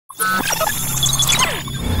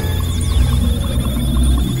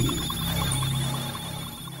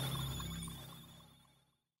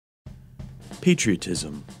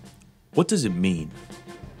Patriotism. What does it mean?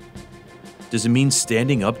 Does it mean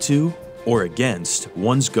standing up to or against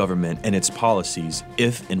one's government and its policies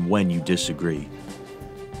if and when you disagree?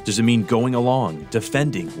 Does it mean going along,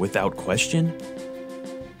 defending without question?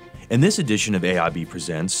 In this edition of AIB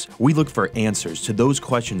Presents, we look for answers to those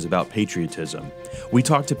questions about patriotism. We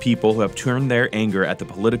talk to people who have turned their anger at the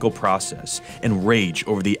political process and rage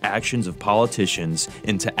over the actions of politicians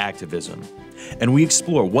into activism. And we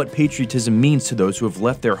explore what patriotism means to those who have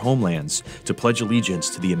left their homelands to pledge allegiance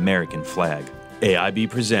to the American flag. AIB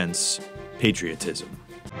Presents Patriotism.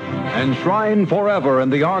 Enshrined forever in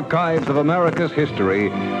the archives of America's history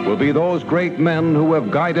will be those great men who have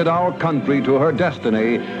guided our country to her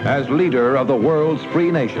destiny as leader of the world's free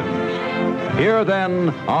nations. Here,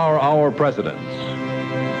 then, are our presidents.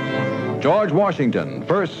 George Washington,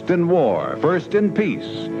 first in war, first in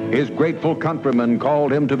peace. His grateful countrymen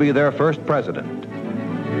called him to be their first president.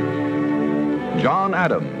 John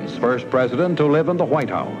Adams, first president to live in the White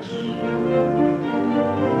House.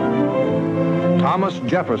 Thomas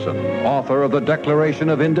Jefferson, author of the Declaration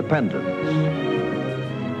of Independence.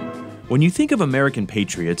 When you think of American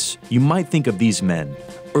patriots, you might think of these men,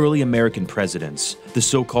 early American presidents, the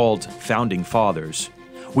so-called Founding Fathers.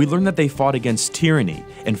 We learn that they fought against tyranny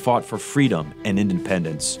and fought for freedom and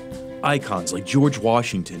independence. Icons like George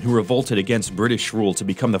Washington, who revolted against British rule to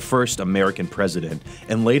become the first American president,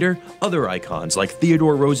 and later, other icons like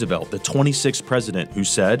Theodore Roosevelt, the 26th president, who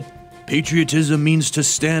said, "Patriotism means to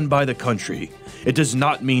stand by the country. It does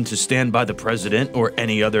not mean to stand by the president or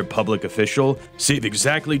any other public official, save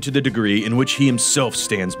exactly to the degree in which he himself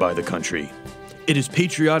stands by the country. It is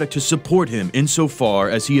patriotic to support him insofar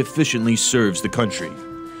as he efficiently serves the country.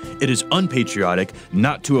 It is unpatriotic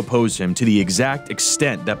not to oppose him to the exact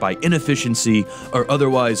extent that by inefficiency or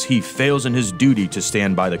otherwise he fails in his duty to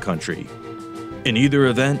stand by the country. In either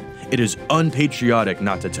event, it is unpatriotic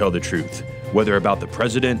not to tell the truth, whether about the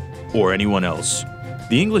president or anyone else."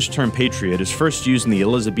 The English term patriot is first used in the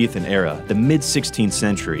Elizabethan era, the mid-16th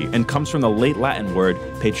century, and comes from the late Latin word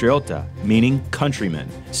patriota, meaning countryman,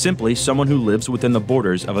 simply someone who lives within the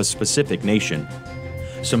borders of a specific nation.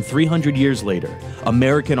 Some 300 years later,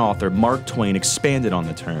 American author Mark Twain expanded on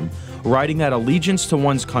the term, writing that allegiance to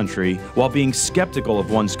one's country while being skeptical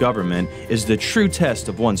of one's government is the true test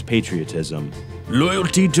of one's patriotism.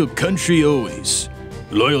 Loyalty to country always.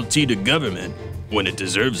 Loyalty to government when it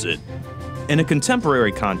deserves it. In a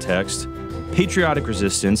contemporary context, patriotic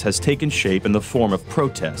resistance has taken shape in the form of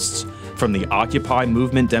protests, from the Occupy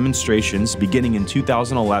movement demonstrations beginning in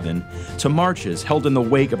 2011 to marches held in the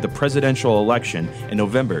wake of the presidential election in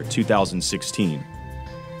November 2016.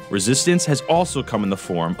 Resistance has also come in the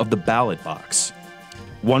form of the ballot box.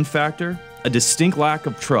 One factor, a distinct lack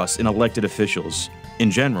of trust in elected officials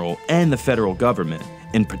in general and the federal government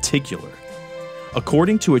in particular.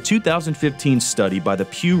 According to a 2015 study by the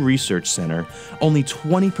Pew Research Center, only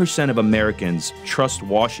 20% of Americans trust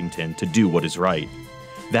Washington to do what is right.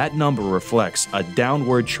 That number reflects a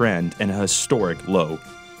downward trend and a historic low.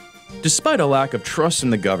 Despite a lack of trust in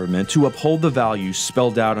the government to uphold the values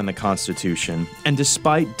spelled out in the Constitution, and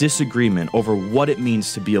despite disagreement over what it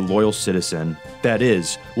means to be a loyal citizen, that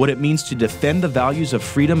is, what it means to defend the values of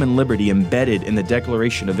freedom and liberty embedded in the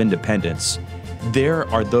Declaration of Independence, there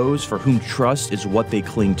are those for whom trust is what they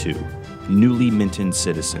cling to, newly minted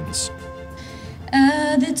citizens.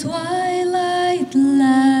 At the twilight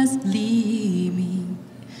last gleaming,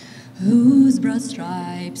 whose broad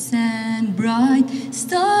stripes and bright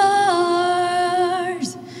stars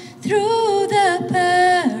through the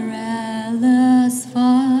perilous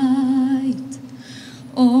fight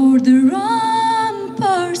o'er the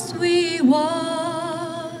ramparts we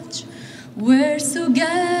watch, were so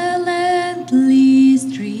gallantly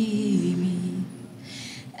streaming,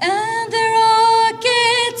 and the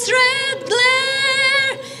rocket's red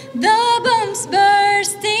glare, the bombs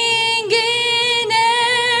bursting in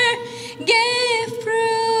air, gave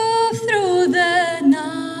proof through the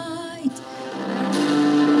night.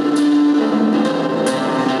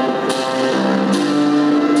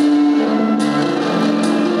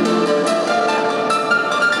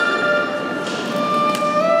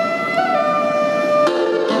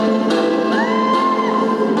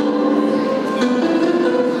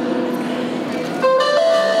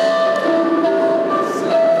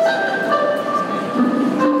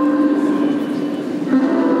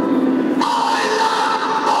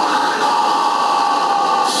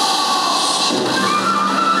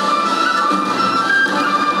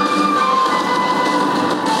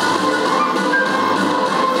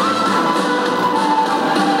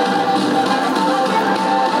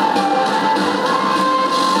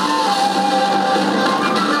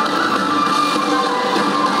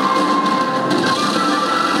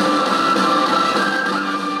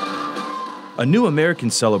 A New American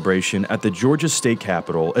celebration at the Georgia State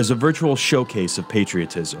Capitol is a virtual showcase of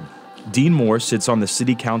patriotism. Dean Moore sits on the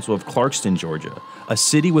City Council of Clarkston, Georgia, a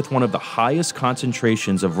city with one of the highest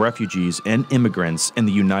concentrations of refugees and immigrants in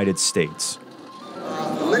the United States.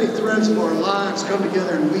 The many threads of our lives come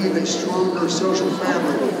together and weave a stronger social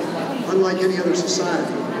fabric, unlike any other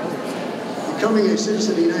society. Becoming a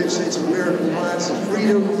citizen of the United States of America provides the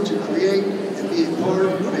freedom to create and be a part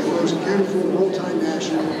of a most beautiful,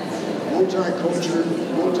 multinational,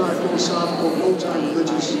 multicultural, multi-philosophical,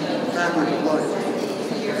 multi-religious fabric of life.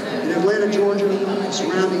 In Atlanta, Georgia, the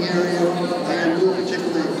surrounding area, and more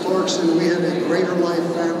particularly in Clarkston, we have a greater life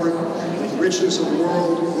fabric, the richness of the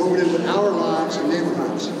world woven into our lives and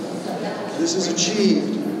neighborhoods. This is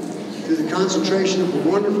achieved through the concentration of the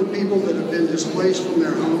wonderful people that have been displaced from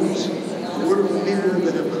their homes, the wonderful people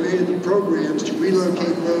that have created the programs to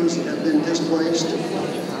relocate those that have been displaced,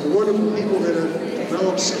 the wonderful people that have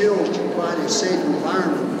developed skills to provide a safe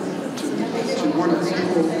environment to wonderful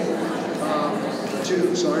people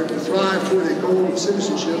to thrive toward a goal of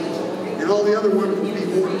citizenship, and all the other wonderful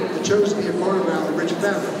people that chose to be a part of our rich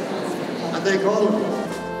fabric. I thank all of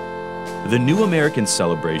you. The New American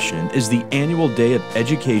Celebration is the annual day of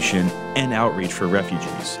education and outreach for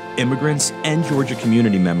refugees, immigrants, and Georgia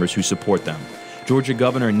community members who support them. Georgia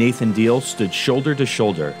Governor Nathan Deal stood shoulder to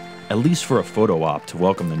shoulder, at least for a photo op, to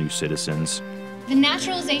welcome the new citizens. The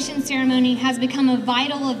naturalization ceremony has become a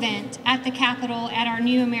vital event at the Capitol at our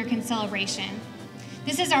New American Celebration.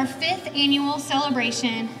 This is our 5th annual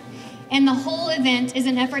celebration, and the whole event is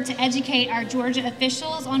an effort to educate our Georgia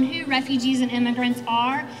officials on who refugees and immigrants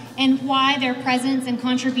are and why their presence and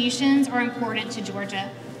contributions are important to Georgia.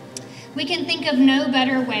 We can think of no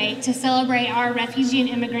better way to celebrate our refugee and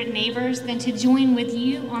immigrant neighbors than to join with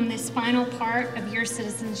you on this final part of your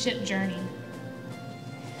citizenship journey.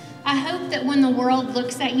 I hope that when the world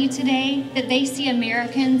looks at you today, that they see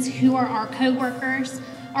Americans who are our co-workers,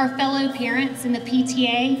 our fellow parents in the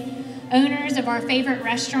PTA, owners of our favorite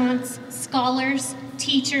restaurants, scholars,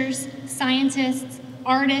 teachers, scientists,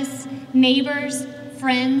 artists, neighbors,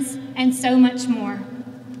 friends, and so much more.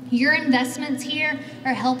 Your investments here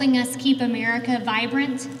are helping us keep America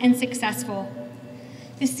vibrant and successful.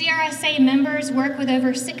 The CRSA members work with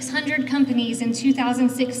over 600 companies in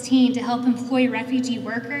 2016 to help employ refugee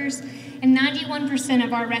workers, and 91%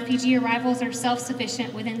 of our refugee arrivals are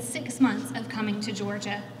self-sufficient within 6 months of coming to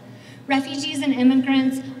Georgia. Refugees and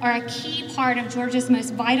immigrants are a key part of Georgia's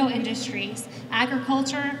most vital industries: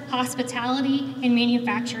 agriculture, hospitality, and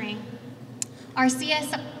manufacturing. Our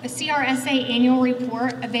CRSA annual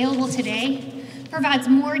report, available today, provides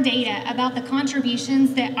more data about the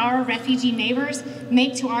contributions that our refugee neighbors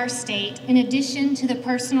make to our state, in addition to the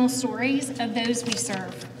personal stories of those we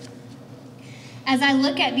serve. As I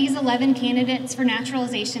look at these 11 candidates for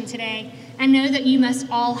naturalization today, I know that you must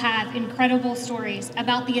all have incredible stories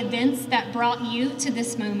about the events that brought you to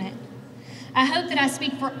this moment. I hope that I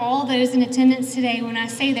speak for all those in attendance today when I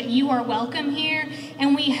say that you are welcome here,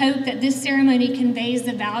 and we hope that this ceremony conveys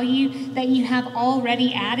the value that you have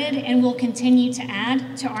already added and will continue to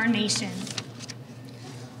add to our nation.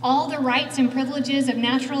 All the rights and privileges of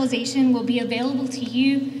naturalization will be available to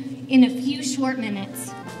you in a few short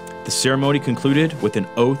minutes. The ceremony concluded with an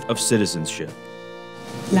oath of citizenship.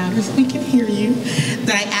 Loud as we can hear you,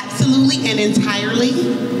 that I absolutely and entirely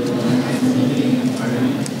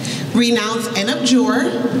renounce and abjure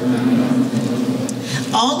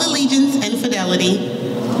all allegiance and fidelity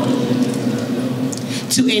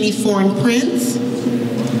to any foreign prince,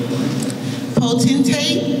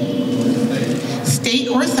 potentate, state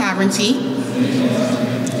or sovereignty,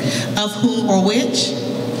 of whom or which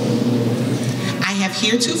I have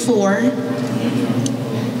heretofore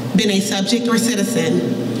been a subject or citizen,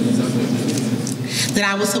 that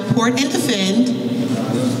I will support and defend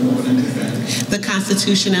the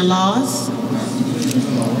Constitution and laws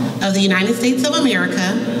of the United States of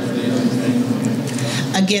America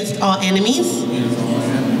against all enemies,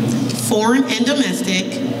 foreign and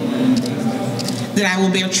domestic, that I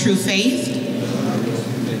will bear true faith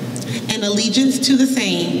and allegiance to the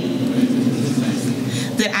same,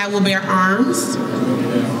 that I will bear arms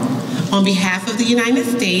on behalf of the United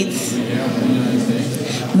States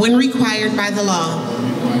when required by the law,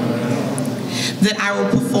 that I will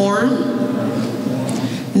perform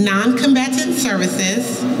non-combatant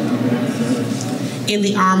services in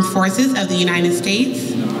the armed forces of the United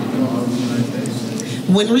States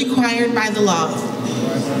when required by the law,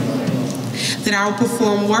 that I will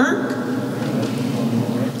perform work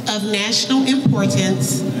of national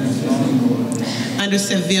importance under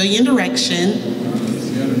civilian direction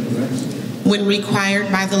when required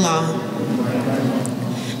by the law,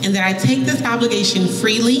 and that I take this obligation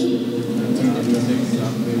freely,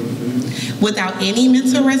 without any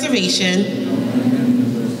mental reservation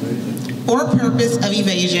or purpose of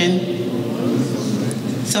evasion.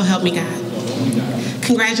 So help me God.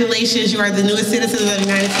 Congratulations, you are the newest citizens of the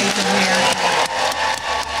United States of America.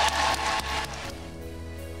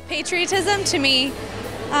 Patriotism to me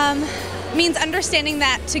means understanding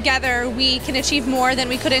that together we can achieve more than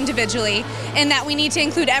we could individually, and that we need to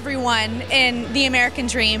include everyone in the American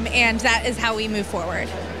dream, and that is how we move forward.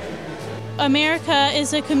 America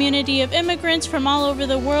is a community of immigrants from all over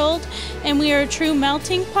the world, and we are a true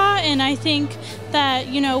melting pot, and I think that,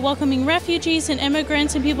 you know, welcoming refugees and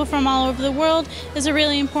immigrants and people from all over the world is a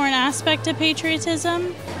really important aspect of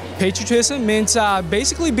patriotism. Patriotism means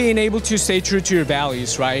basically being able to stay true to your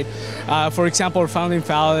values, right? For example, our founding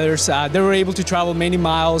fathers, they were able to travel many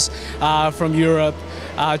miles from Europe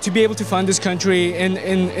to be able to fund this country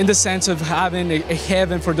in the sense of having a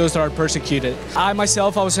heaven for those that are persecuted. I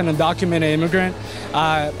myself, I was an undocumented immigrant.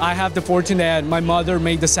 I have the fortune that my mother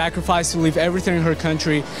made the sacrifice to leave everything in her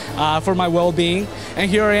country for my well-being.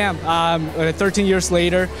 And here I am, 13 years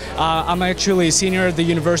later. I'm actually a senior at the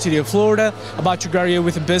University of Florida, about to graduate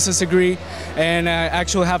with a business degree, and I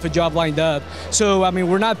actually have a job lined up. So, I mean,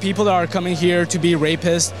 we're not people that are coming here to be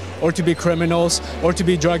rapists or to be criminals or to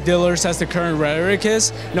be drug dealers, as the current rhetoric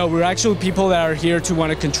is. No, we're actually people that are here to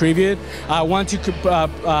want to contribute, want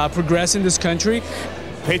to progress in this country.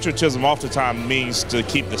 Patriotism oftentimes means to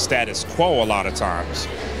keep the status quo a lot of times.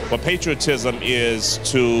 But patriotism is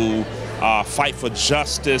to fight for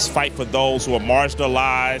justice, fight for those who are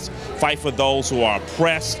marginalized, fight for those who are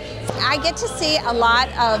oppressed. I get to see a lot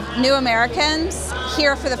of new Americans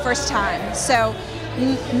here for the first time. So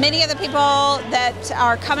many of the people that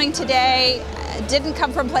are coming today didn't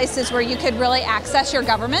come from places where you could really access your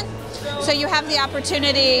government. So you have the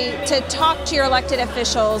opportunity to talk to your elected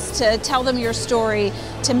officials, to tell them your story,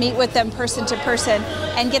 to meet with them person to person,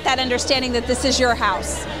 and get that understanding that this is your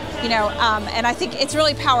house. You know, and I think it's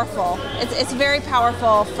really powerful. It's very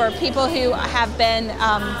powerful for people who have been,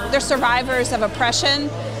 they're survivors of oppression,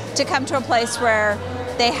 to come to a place where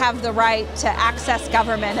they have the right to access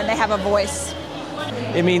government and they have a voice.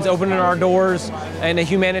 It means opening our doors and a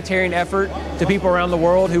humanitarian effort to people around the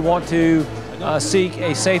world who want to seek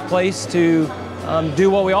a safe place to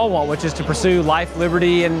do what we all want, which is to pursue life,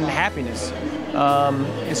 liberty, and happiness.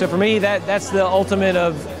 And so for me, that's the ultimate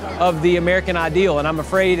of the American ideal. And I'm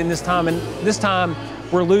afraid in this time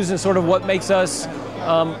we're losing sort of what makes us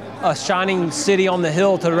a shining city on the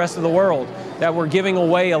hill to the rest of the world, that we're giving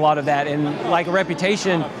away a lot of that. And like a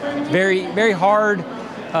reputation, very, very hard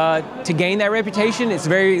to gain that reputation. It's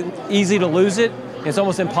very easy to lose it. It's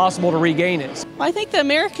almost impossible to regain it. I think the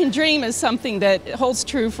American dream is something that holds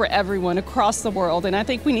true for everyone across the world, and I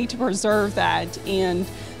think we need to preserve that and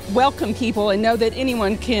welcome people and know that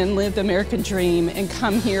anyone can live the American dream and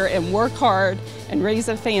come here and work hard and raise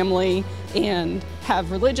a family and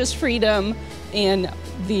have religious freedom and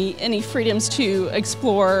any freedoms to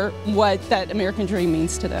explore what that American dream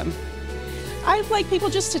means to them. I'd like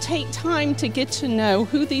people just to take time to get to know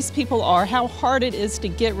who these people are, how hard it is to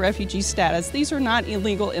get refugee status. These are not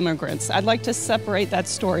illegal immigrants. I'd like to separate that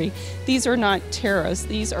story. These are not terrorists.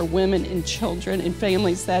 These are women and children and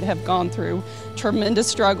families that have gone through tremendous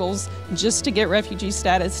struggles just to get refugee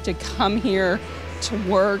status, to come here, to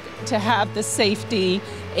work, to have the safety,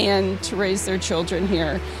 and to raise their children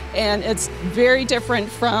here. And it's very different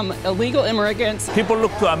from illegal immigrants. People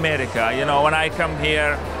look to America. You know, when I come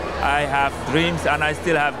here, I have dreams, and I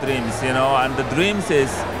still have dreams, you know, and the dreams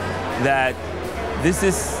is that this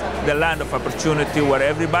is the land of opportunity where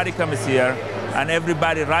everybody comes here and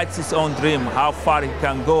everybody writes his own dream, how far he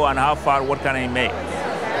can go and how far, what can he make.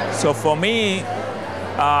 So for me,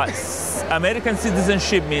 American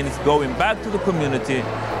citizenship means going back to the community,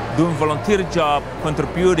 doing volunteer job,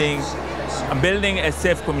 contributing, and building a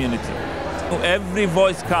safe community. Every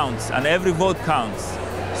voice counts and every vote counts.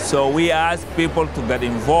 So we ask people to get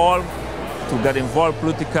involved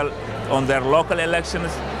political on their local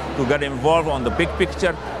elections, to get involved on the big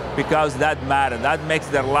picture, because that matters. That makes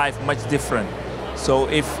their life much different. So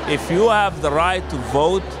if you have the right to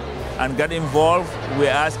vote and get involved, we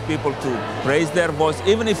ask people to raise their voice.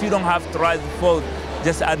 Even if you don't have the right to vote,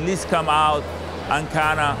 just at least come out and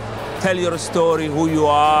kind of tell your story, who you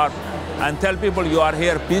are, and tell people you are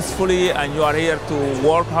here peacefully and you are here to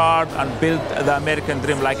work hard and build the American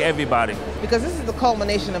dream like everybody. Because this is the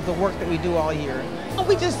culmination of the work that we do all year.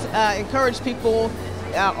 We just encourage people,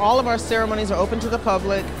 all of our ceremonies are open to the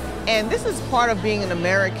public. And this is part of being an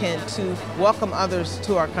American, to welcome others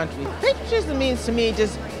to our country. Patriotism means to me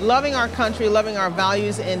just loving our country, loving our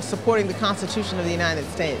values, and supporting the Constitution of the United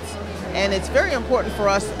States. And it's very important for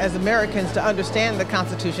us as Americans to understand the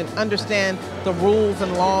Constitution, understand the rules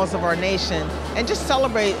and laws of our nation, and just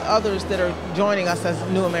celebrate others that are joining us as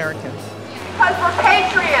new Americans. Because we're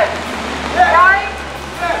patriots, right?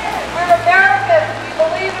 We're Americans, we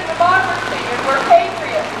believe in democracy, and we're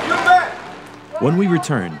patriots. You bet! When we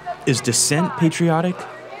return, is dissent patriotic?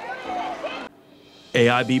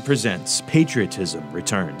 AIB presents Patriotism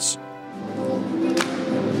Returns.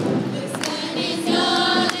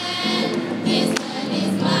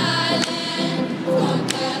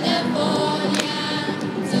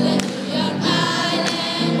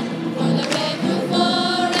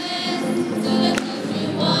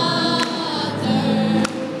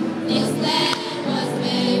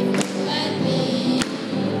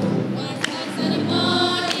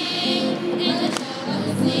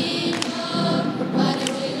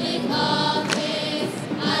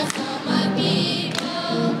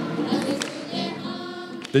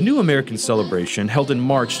 The New American Celebration, held in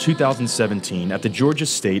March 2017 at the Georgia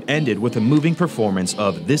State, ended with a moving performance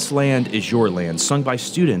of "This Land Is Your Land," sung by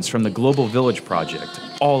students from the Global Village Project,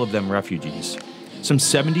 all of them refugees. Some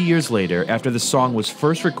 70 years later, after the song was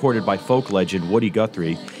first recorded by folk legend Woody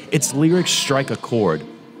Guthrie, its lyrics strike a chord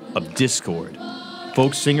of discord.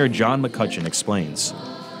 Folk singer John McCutcheon explains.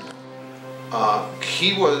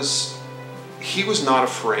 He was not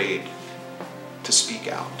afraid to speak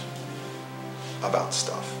out about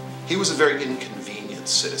stuff. He was a very inconvenient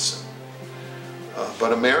citizen,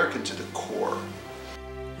 but American to the core.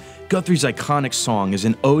 Guthrie's iconic song is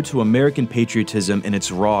an ode to American patriotism in its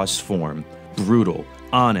rawest form, brutal,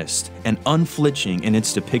 honest, and unflinching in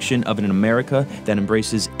its depiction of an America that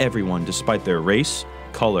embraces everyone despite their race,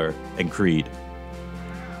 color, and creed.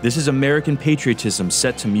 This is American patriotism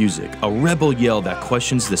set to music, a rebel yell that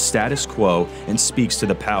questions the status quo and speaks to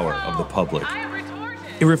the power of the public.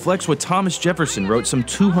 It reflects what Thomas Jefferson wrote some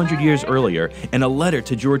 200 years earlier in a letter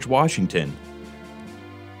to George Washington.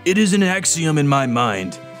 "It is an axiom in my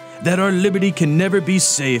mind that our liberty can never be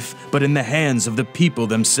safe but in the hands of the people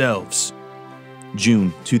themselves."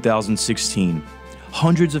 June 2016.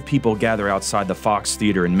 Hundreds of people gather outside the Fox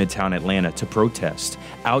Theater in Midtown Atlanta to protest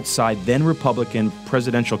outside then-Republican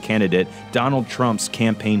presidential candidate Donald Trump's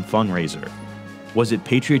campaign fundraiser. Was it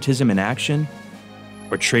patriotism in action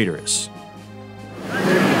or traitorous?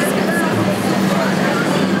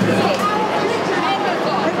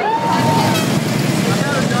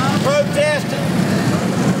 Protesting.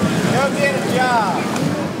 Go get a job.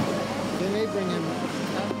 They may bring him.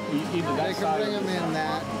 They can bring him in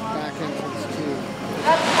that back entrance too.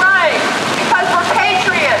 That's right, because we're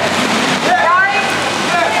patriots, right?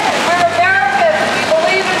 We're Americans, we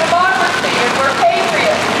believe in democracy, and we're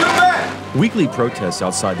patriots. You bet! Weekly protests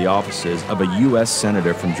outside the offices of a U.S.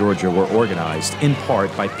 senator from Georgia were organized, in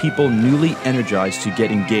part, by people newly energized to get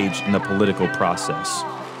engaged in the political process.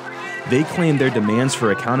 They claimed their demands for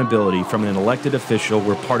accountability from an elected official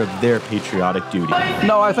were part of their patriotic duty.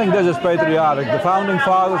 No, I think this is patriotic. The founding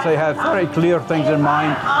fathers, they had very clear things in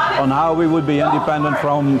mind on how we would be independent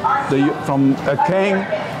from a king,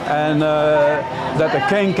 and that the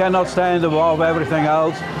king cannot stand above everything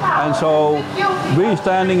else. And so we're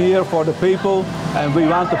standing here for the people, and we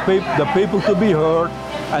want the people to be heard,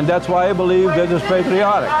 and that's why I believe this is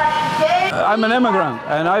patriotic. I'm an immigrant,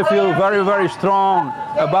 and I feel very, very strong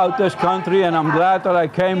about this country, and I'm glad that I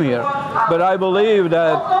came here. But I believe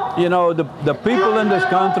that, you know, the people in this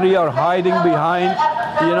country are hiding behind,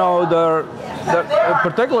 you know,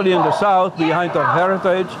 particularly in the South, behind their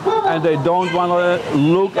heritage, and they don't want to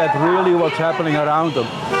look at really what's happening around them.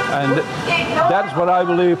 And that's what I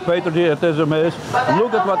believe patriotism is.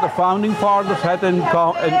 Look at what the founding fathers had in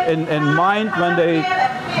mind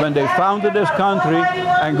when they founded this country,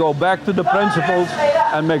 and go back to the principles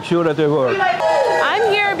and make sure that they work. I'm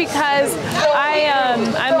here because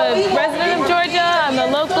I'm a resident of Georgia, I'm a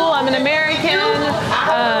local, I'm an American,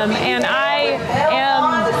 and I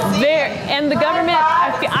am there, and the government,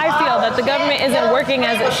 I feel that the government isn't working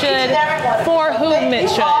as it should for whom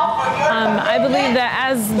it should. I believe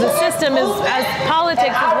that as the system as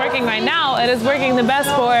politics is working right now, it is working the best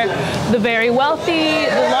for the very wealthy,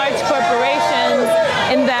 the large corporations,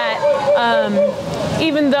 in that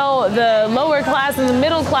even though the lower class and the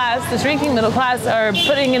middle class, the shrinking middle class, are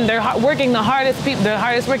putting in working the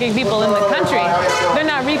hardest working people in the country, they're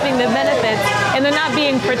not reaping the benefits, and they're not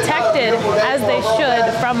being protected as they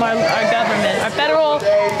should from our government, our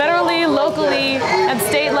federally, locally, at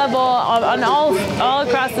state level, on all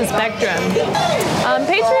across the spectrum.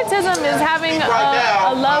 Patriotism is having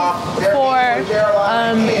a love for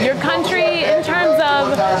your country in terms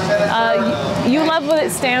of you love what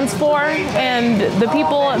it stands for and the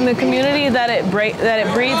people and the community that it breeds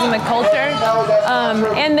in the culture,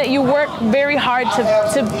 and that you work very hard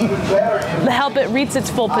to help it reach its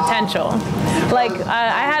full potential. Like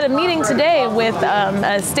I had a meeting today with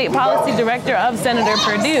a state policy director of Senator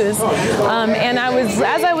Perdue's, and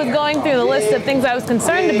as I was going through the list of things I was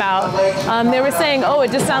concerned about, they were saying, oh,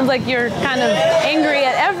 it just sounds like you're kind of angry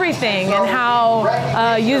at everything, and how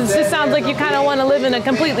it just sounds like you kind of want to live in a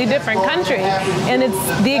completely different country. And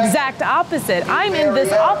it's the exact opposite. I'm in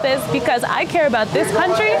this office because I care about this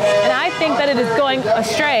country, and I think that it is going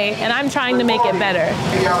astray, and I'm trying to make it better.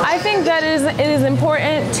 I think that it is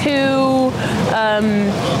important to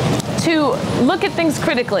look at things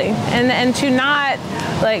critically, and to not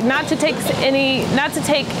to take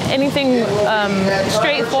anything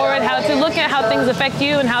straightforward. How to look at how things affect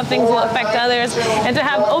you and how things will affect others, and to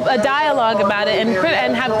have a dialogue about it,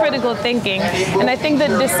 and have critical thinking. And I think that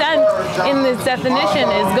dissent in this definition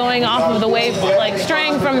is going off of the way, like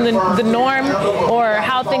straying from the norm or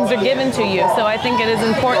how things are given to you. So I think it is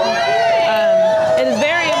important. It is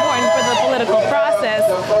very important for the political process,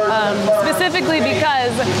 specifically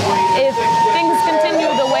because if things continue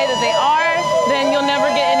the way that they are, then you'll never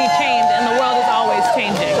get any change, and the world is always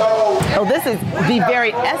changing. So this is the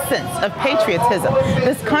very essence of patriotism.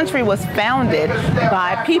 This country was founded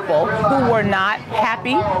by people who were not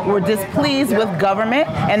happy, were displeased with government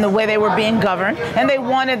and the way they were being governed, and they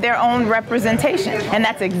wanted their own representation. And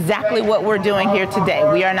that's exactly what we're doing here today.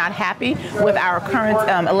 We are not happy with our current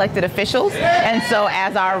elected officials, and so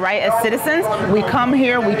as our right as citizens, we come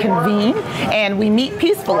here, we convene, and we meet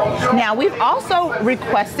peacefully. Now, we've also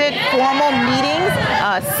requested formal meetings,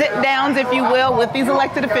 sit-downs, if you will, with these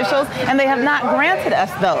elected officials, and they have not granted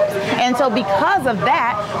us those. And so because of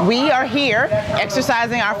that, we are here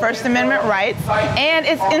exercising our First Amendment rights, and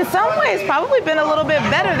it's in some ways probably been a little bit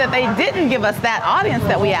better that they didn't give us that audience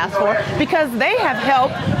that we asked for, because they have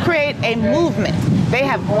helped create a movement. They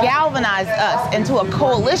have galvanized us into a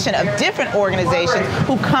coalition of different organizations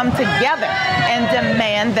who come together and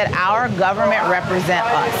demand that our government represent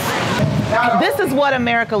us. This is what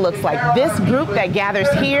America looks like. This group that gathers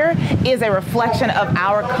here is a reflection of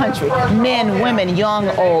our country. Men, women, young,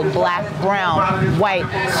 old, black, brown, white,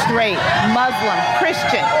 straight, Muslim,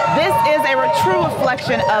 Christian. This is a true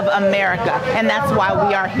reflection of America, and that's why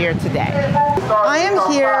we are here today. I am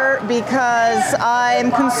here because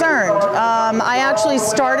I'm concerned. I actually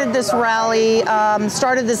started this rally,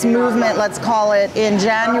 started this movement, let's call it, in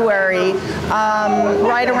January.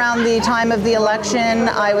 Right around the time of the election,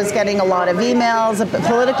 I was getting a lot of emails,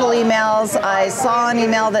 political emails. I saw an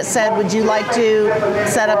email that said, would you like to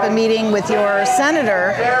set up a meeting with your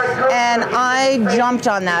senator? And I jumped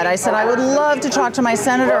on that. I said, I would love to talk to my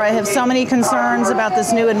senator. I have so many concerns about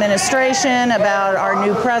this new administration, about our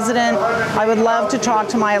new president. I would love to talk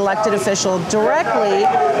to my elected official directly.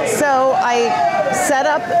 So I set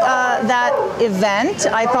up that event.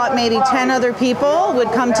 I thought maybe 10 other people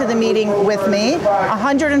would come to the meeting with me.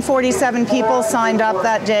 147 people signed up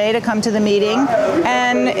that day to come to the meeting,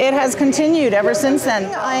 and it has continued ever since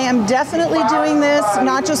then. I am definitely doing this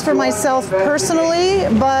not just for myself personally,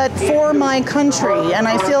 but for my country, and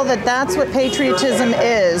I feel that that's what patriotism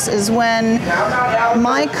is when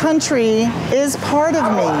my country is part of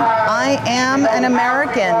me. I am an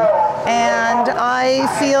American, and I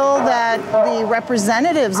feel that the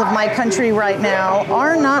representatives of my country right now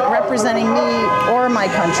are not representing me or my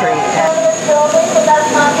country. So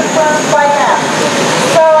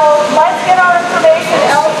let's get our information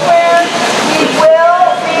elsewhere. We will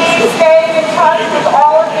be staying in touch with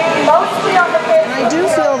all of you, mostly on the I do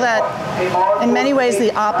feel that in many ways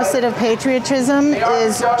the opposite of patriotism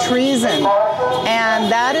is treason.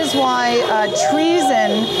 And that is why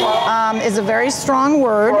treason is a very strong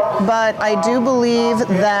word, but I do believe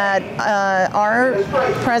that our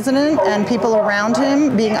president and people around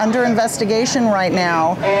him being under investigation right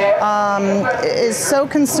now is so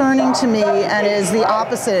concerning to me, and is the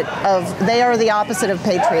opposite of, they are the opposite of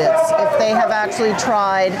patriots. If they have actually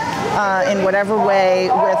tried in whatever way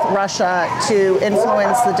with Russia to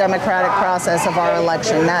influence the democratic process because of our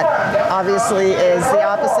election. That obviously is the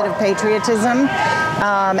opposite of patriotism,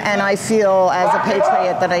 and I feel as a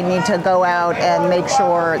patriot that I need to go out and make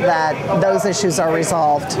sure that those issues are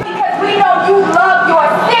resolved. Because we know you love your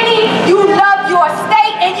city, you love your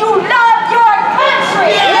state, and you love your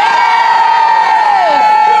country. Yeah!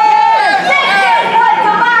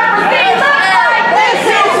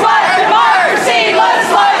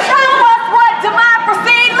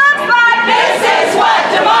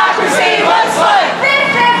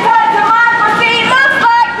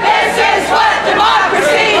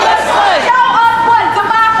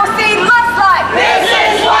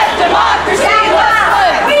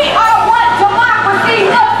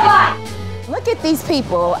 These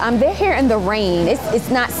people, they're here in the rain. It's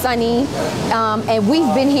not sunny, and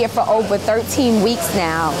we've been here for over 13 weeks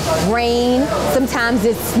now. Rain, sometimes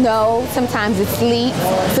it's snow, sometimes it's sleet,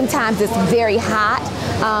 sometimes it's very hot.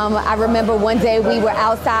 I remember one day we were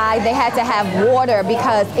outside, they had to have water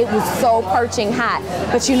because it was so perching hot.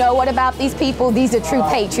 But you know what about these people? These are true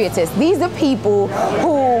patriotists. These are people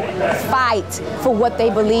who fight for what they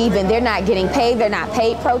believe in. They're not getting paid, they're not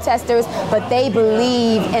paid protesters, but they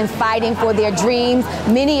believe in fighting for their dreams.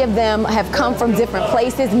 Many of them have come from different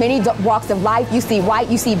places, many walks of life. You see white,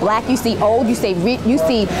 you see black, you see old, you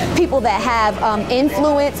see people that have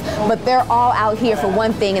influence, but they're all out here for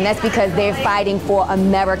one thing, and that's because they're fighting for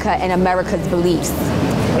America and America's beliefs.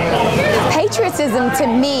 Patriotism to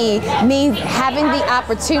me means having the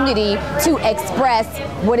opportunity to express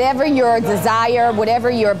whatever your desire, whatever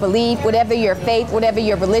your belief, whatever your faith, whatever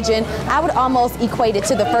your religion. I would almost equate it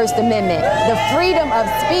to the First Amendment. The freedom of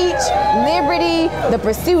speech, liberty, the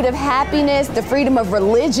pursuit of happiness, the freedom of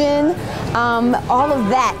religion, all of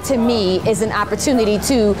that to me is an opportunity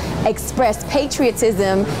to express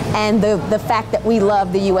patriotism and the fact that we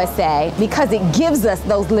love the USA because it gives us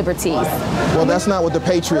those liberties. Well, that's not what the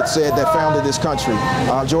Patriots said that founded this country.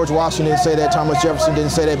 George Washington didn't say that, Thomas Jefferson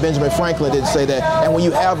didn't say that, Benjamin Franklin didn't say that. And when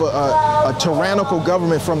you have a tyrannical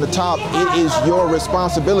government from the top, it is your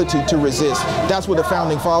responsibility to resist. That's what the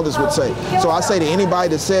founding fathers would say. So I say to anybody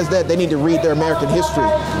that says that, they need to read their American history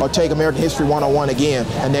or take American History 101 again,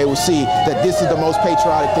 and they will see that this is the most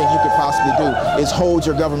patriotic thing you could possibly do, is hold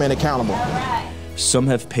your government accountable. Some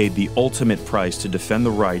have paid the ultimate price to defend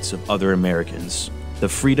the rights of other Americans, the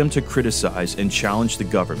freedom to criticize and challenge the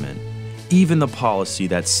government, even the policy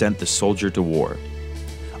that sent the soldier to war.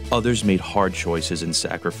 Others made hard choices and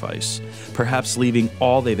sacrifice, perhaps leaving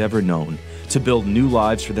all they've ever known to build new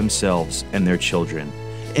lives for themselves and their children,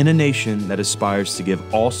 in a nation that aspires to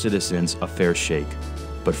give all citizens a fair shake,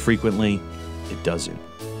 but frequently it doesn't.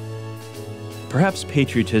 Perhaps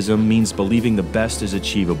patriotism means believing the best is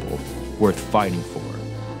achievable, worth fighting for,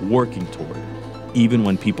 working toward, even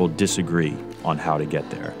when people disagree on how to get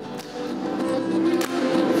there.